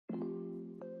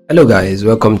Hello guys,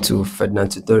 welcome to Ferdinand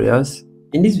Tutorials.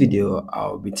 In this video,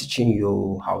 I'll be teaching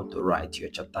you how to write your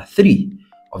chapter 3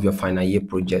 of your final year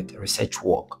project research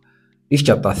work. This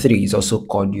chapter 3 is also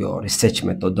called your research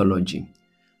methodology.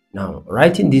 Now,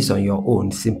 writing this on your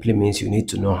own simply means you need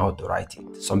to know how to write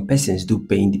it. Some persons do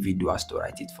pay individuals to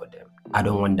write it for them. I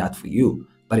don't want that for you.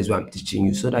 That is why I'm teaching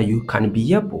you, so that you can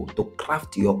be able to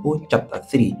craft your own chapter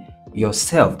 3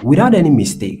 yourself without any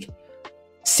mistake,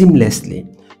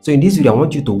 seamlessly. So in this video, I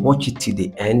want you to watch it till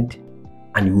the end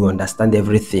and you will understand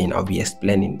everything I'll be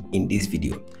explaining in this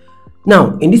video.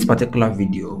 Now, in this particular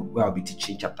video, where I'll be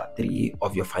teaching chapter 3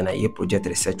 of your final year project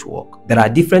research work, there are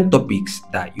different topics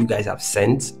that you guys have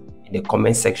sent in the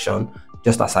comment section,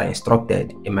 just as I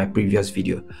instructed in my previous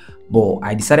video. But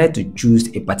I decided to choose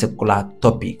a particular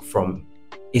topic from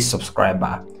a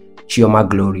subscriber, Chioma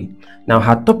Glory. Now,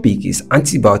 her topic is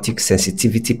antibiotic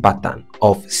sensitivity pattern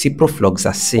of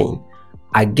ciprofloxacin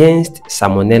against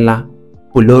Salmonella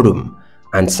pullorum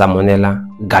and Salmonella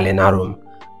gallinarum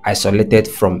isolated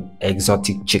from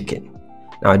exotic chicken.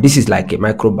 Now, this is like a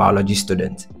microbiology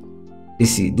student.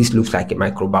 This looks like a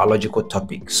microbiological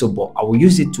topic. So, but I will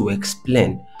use it to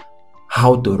explain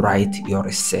how to write your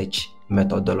research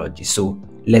methodology. So,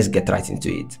 let's get right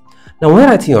into it. Now, when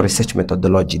writing your research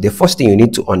methodology, the first thing you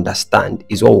need to understand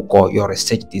is what we call your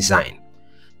research design.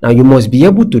 Now, you must be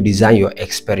able to design your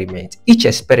experiment. Each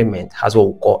experiment has what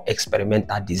we call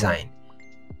experimental design.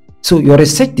 So your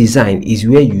research design is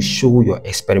where you show your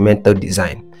experimental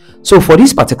design. So for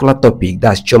this particular topic,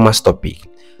 that's Chioma's topic,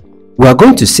 we are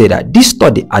going to say that this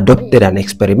study adopted an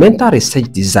experimental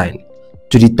research design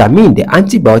to determine the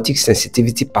antibiotic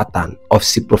sensitivity pattern of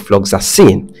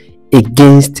ciprofloxacin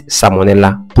against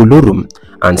Salmonella pullorum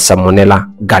and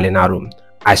Salmonella gallinarum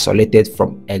isolated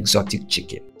from exotic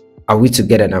chicken. Are we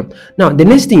together now? Now, the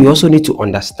next thing you also need to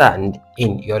understand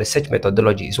in your research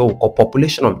methodology is what we call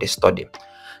population of the study.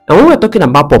 Now, when we're talking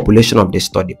about population of the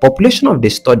study,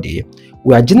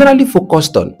 we are generally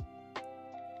focused on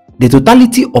the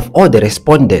totality of all the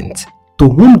respondents to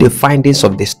whom the findings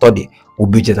of the study will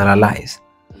be generalized.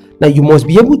 Now, you must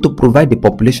be able to provide the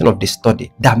population of the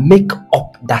study that make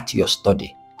up that your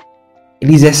study. It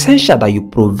is essential that you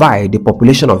provide the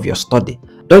population of your study.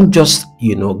 Don't just,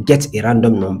 get a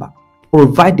random number.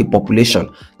 Provide the population,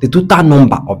 the total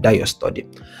number of that your study.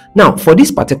 Now, for this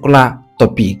particular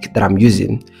topic that I'm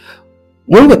using,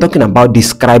 when we're talking about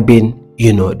describing,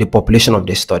 the population of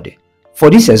the study, for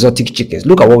these exotic chickens,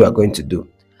 look at what we are going to do.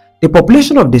 The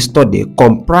population of the study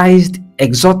comprised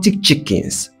exotic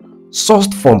chickens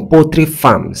sourced from poultry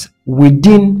farms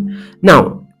within.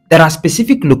 Now, there are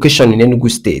specific locations in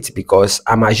Enugu State because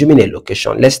I'm assuming a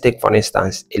location. Let's take, for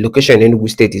instance, a location in Enugu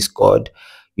State is called,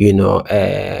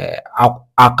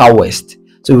 Aka West.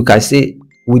 So we can say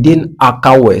within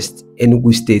Aka West,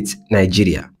 Enugu State,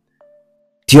 Nigeria.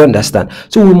 Do you understand?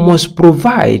 So we must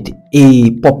provide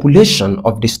a population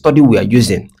of the study we are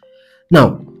using.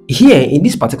 Now, here in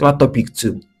this particular topic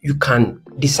too, you can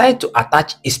decide to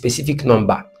attach a specific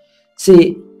number.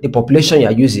 Say the population you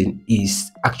are using is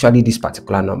actually this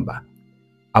particular number.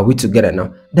 Are we together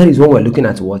now? That is what we're looking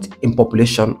at, what in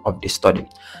population of the study.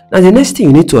 Now, the next thing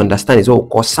you need to understand is what we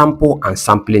call sample and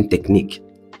sampling technique.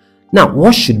 Now,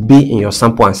 what should be in your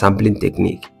sample and sampling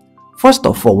technique? First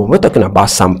of all, when we're talking about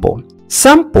sample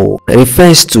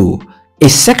refers to a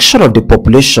section of the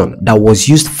population that was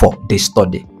used for the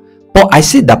study. But I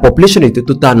said that population is the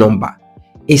total number.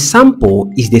 A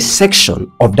sample is the section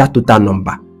of that total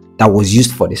number that was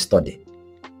used for the study.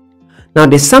 Now,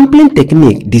 the sampling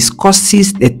technique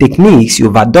discusses the techniques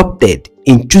you've adopted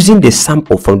in choosing the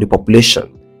sample from the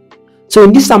population. So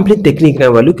in this sampling technique, now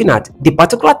we're looking at the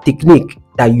particular technique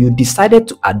that you decided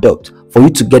to adopt for you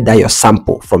to get that your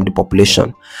sample from the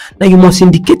population. Now, you must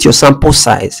indicate your sample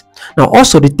size. Now,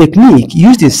 also the technique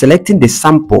used in selecting the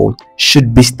sample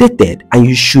should be stated, and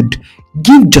you should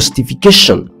give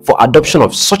justification for adoption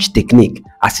of such technique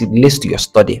as it relates to your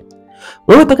study.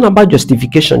 When we're talking about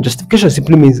justification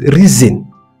simply means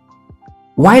reason.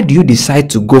 Why do you decide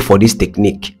to go for this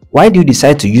technique? Why do you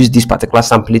decide to use this particular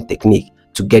sampling technique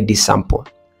to get this sample?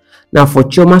 Now, for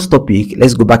Chioma's topic,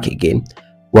 let's go back again.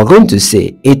 We're going to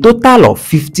say a total of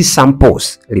 50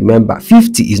 samples. Remember,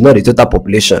 50 is not the total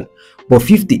population, but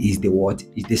 50 is the what?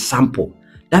 Is the sample.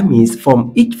 That means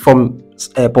from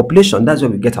population, that's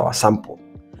where we get our sample.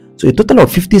 So a total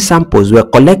of 50 samples were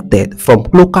collected from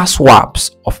local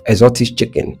swabs of exotic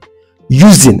chicken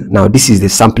using, now this is the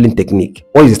sampling technique.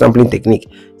 What is the sampling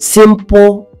technique?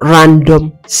 Simple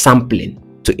random sampling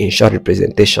to ensure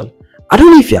representation. I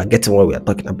don't know if you are getting what we are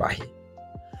talking about here.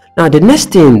 Now, the next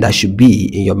thing that should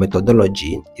be in your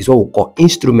methodology is what we call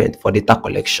instrument for data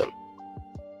collection.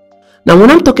 Now,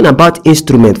 when I'm talking about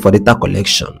instrument for data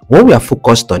collection, what we are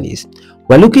focused on is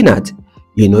we're looking at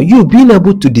you being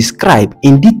able to describe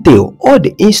in detail all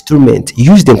the instruments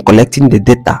used in collecting the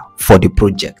data for the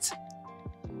project.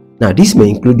 Now, this may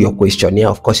include your questionnaire.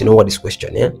 Of course, you know what is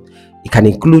questionnaire. It can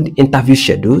include interview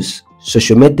schedules,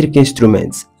 sociometric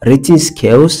instruments, rating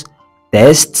scales,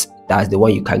 tests. That's the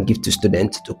one you can give to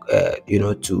students to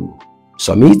to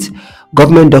submit,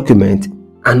 government document,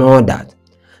 and all that.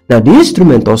 Now, the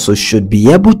instrument also should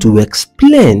be able to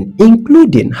explain,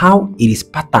 including how it is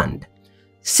patterned,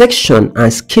 sectioned,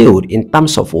 and scaled in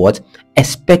terms of what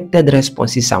expected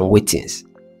responses and weightings.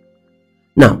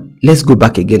 Now, let's go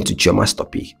back again to Chioma's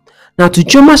topic. Now, to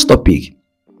Chioma's topic,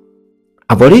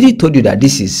 I've already told you that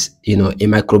this is, a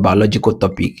microbiological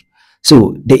topic.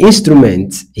 So the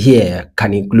instruments here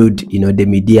can include, the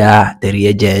media, the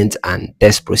reagents, and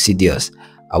test procedures.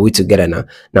 Are we together now?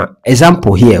 Now,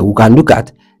 example here, we can look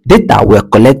at data were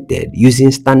collected using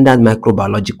standard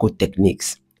microbiological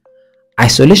techniques.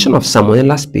 Isolation of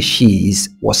Salmonella species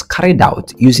was carried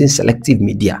out using selective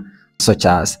media, such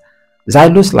as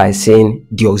xyloslicin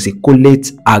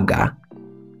deoxycholate agar.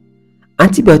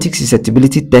 Antibiotic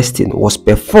susceptibility testing was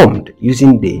performed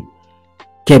using the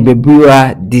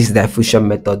Kebebura disc diffusion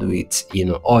method with,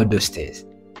 all those things.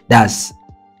 That's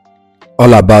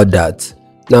all about that.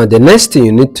 Now, the next thing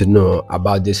you need to know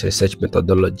about this research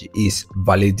methodology is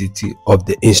validity of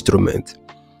the instrument.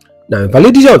 Now, in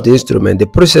validity of the instrument, the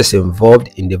process involved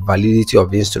in the validity of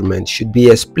the instrument should be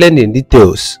explained in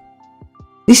details.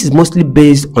 This is mostly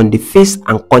based on the phase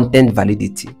and content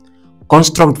validity,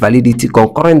 construct validity,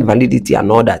 concurrent validity,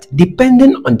 and all that,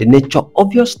 depending on the nature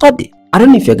of your study. I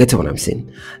don't know if you're getting what I'm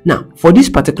saying. Now, for this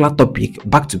particular topic,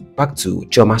 back to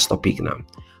Chioma's topic now,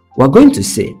 we're going to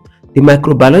say the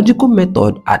microbiological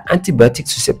method and antibiotic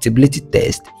susceptibility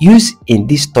test used in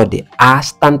this study are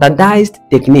standardized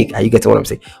technique. Are you getting what I'm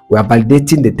saying? We are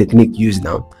validating the technique used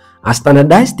now. A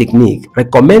standardized technique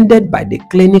recommended by the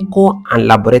Clinical and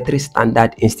Laboratory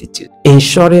Standard Institute,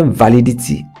 ensuring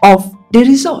validity of the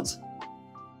results.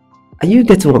 Are you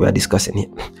getting what we are discussing here?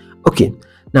 Okay.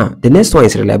 Now, the next one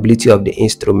is reliability of the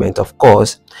instrument. Of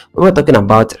course, when we're talking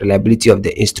about reliability of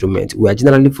the instrument, we are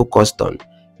generally focused on,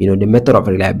 the method of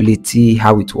reliability,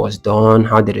 how it was done,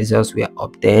 how the results were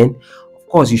obtained. Of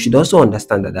course, you should also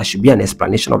understand that there should be an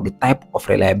explanation of the type of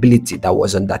reliability that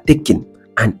was undertaken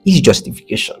and its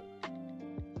justification.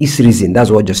 Its reason,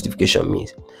 that's what justification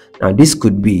means. Now, this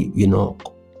could be,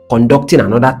 conducting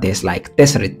another test like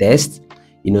test retest,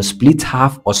 split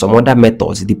half, or some other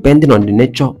methods depending on the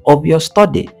nature of your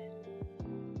study.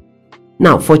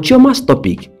 Now, for Chioma's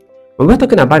topic, when we're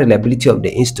talking about reliability of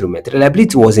the instrument,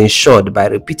 reliability was ensured by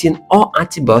repeating all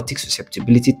antibiotic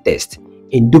susceptibility tests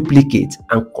in duplicate,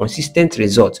 and consistent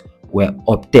results were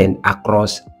obtained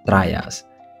across trials.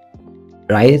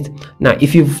 Right? Now,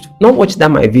 if you've not watched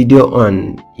my video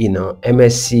on,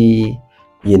 MSc,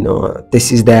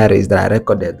 thesis diaries that I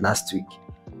recorded last week,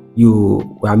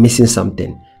 you were missing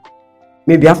something.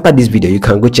 Maybe after this video, you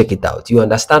can go check it out. You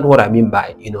understand what I mean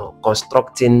by,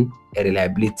 constructing a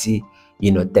reliability,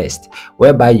 test,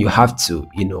 whereby you have to,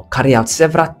 carry out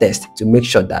several tests to make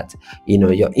sure that,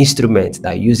 your instrument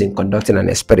that you use in conducting an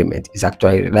experiment is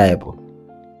actually reliable.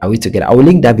 Are we together? I will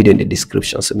link that video in the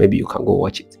description, so maybe you can go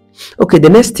watch it. Okay, the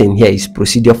next thing here is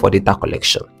procedure for data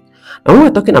collection. Now, when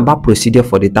we're talking about procedure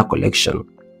for data collection,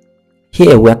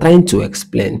 here we are trying to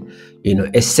explain,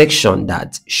 a section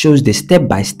that shows the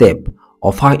step-by-step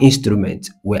of how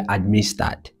instruments were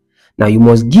administered. Now, you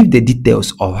must give the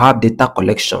details of how data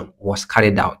collection was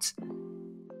carried out.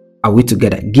 Are we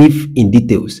together? Give in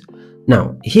details.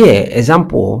 Now, here,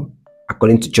 example,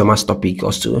 according to Chioma's topic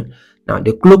also, now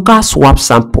the cloacal swab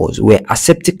samples were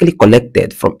aseptically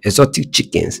collected from exotic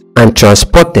chickens and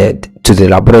transported to the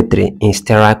laboratory in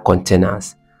sterile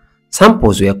containers.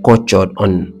 Samples were cultured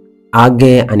on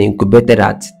agar and incubated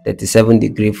at 37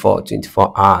 degrees for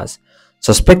 24 hours.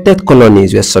 Suspected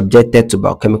colonies were subjected to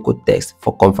biochemical tests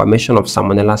for confirmation of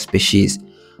Salmonella species.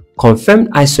 Confirmed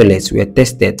isolates were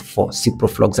tested for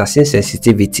ciprofloxacin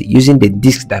sensitivity using the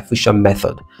disc diffusion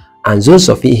method, and zones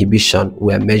of inhibition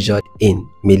were measured in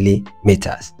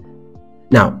millimeters.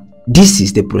 Now, this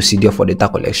is the procedure for data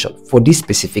collection for this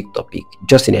specific topic,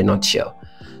 just in a nutshell.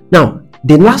 Now,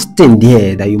 the last thing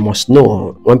there that you must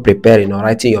know when preparing or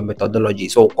writing your methodology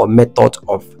is what we call method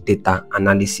of data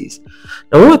analysis.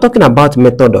 Now, when we're talking about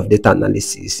method of data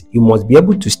analysis, you must be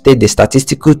able to state the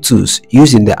statistical tools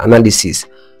used in the analysis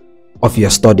of your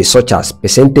study, such as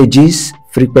percentages,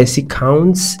 frequency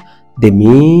counts, the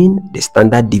mean, the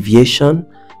standard deviation,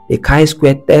 the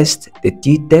chi-square test, the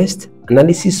t-test,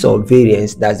 analysis of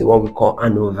variance, that's the one we call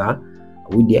ANOVA.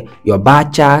 with your bar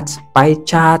charts, pie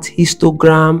charts,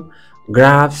 histogram,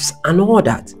 graphs, and all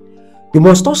that. You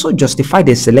must also justify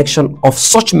the selection of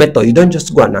such method. You don't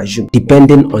just go and assume,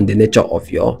 depending on the nature of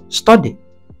your study.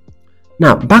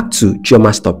 Now, back to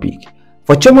Chioma's topic.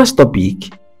 For Chioma's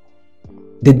topic,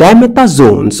 the diameter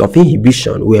zones of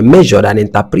inhibition were measured and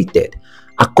interpreted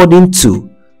according to,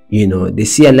 the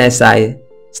CLSI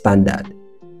standard.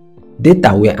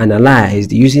 Data were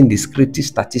analyzed using descriptive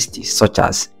statistics such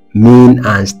as mean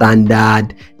and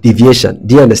standard deviation.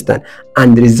 Do you understand?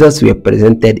 And the results were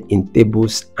presented in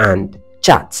tables and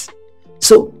charts.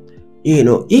 So,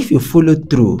 if you follow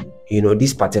through,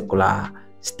 these particular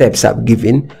steps I've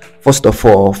given, first of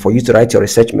all, for you to write your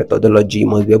research methodology, you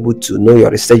must be able to know your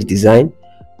research design,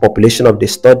 population of the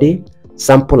study,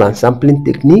 sample and sampling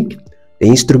technique, the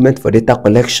instrument for data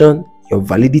collection, your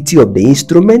validity of the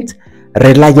instrument,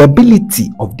 reliability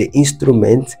of the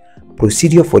instrument,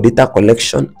 procedure for data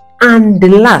collection, and the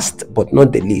last but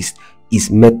not the least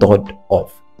is method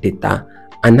of data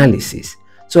analysis.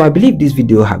 So I believe this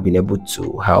video have been able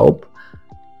to help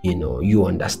you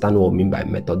understand what I mean by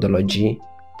methodology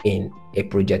in a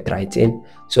project writing.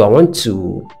 So I want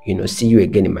to see you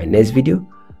again in my next video.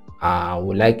 I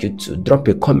would like you to drop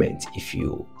a comment if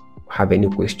you have any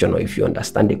question or if you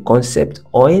understand the concept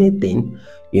or anything,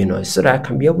 so that I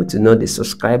can be able to know the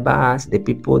subscribers, the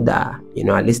people that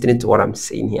are listening to what I'm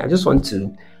saying here. I just want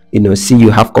to see you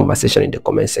have conversation in the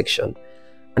comment section,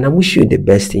 and I wish you the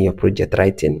best in your project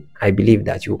writing. I believe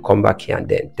that you will come back here and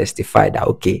then testify that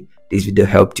okay, this video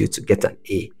helped you to get an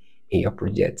A in your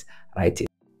project writing.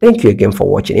 Thank you again for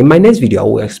watching. In my next video, I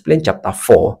will explain chapter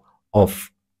 4 of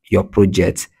your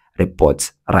project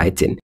report writing.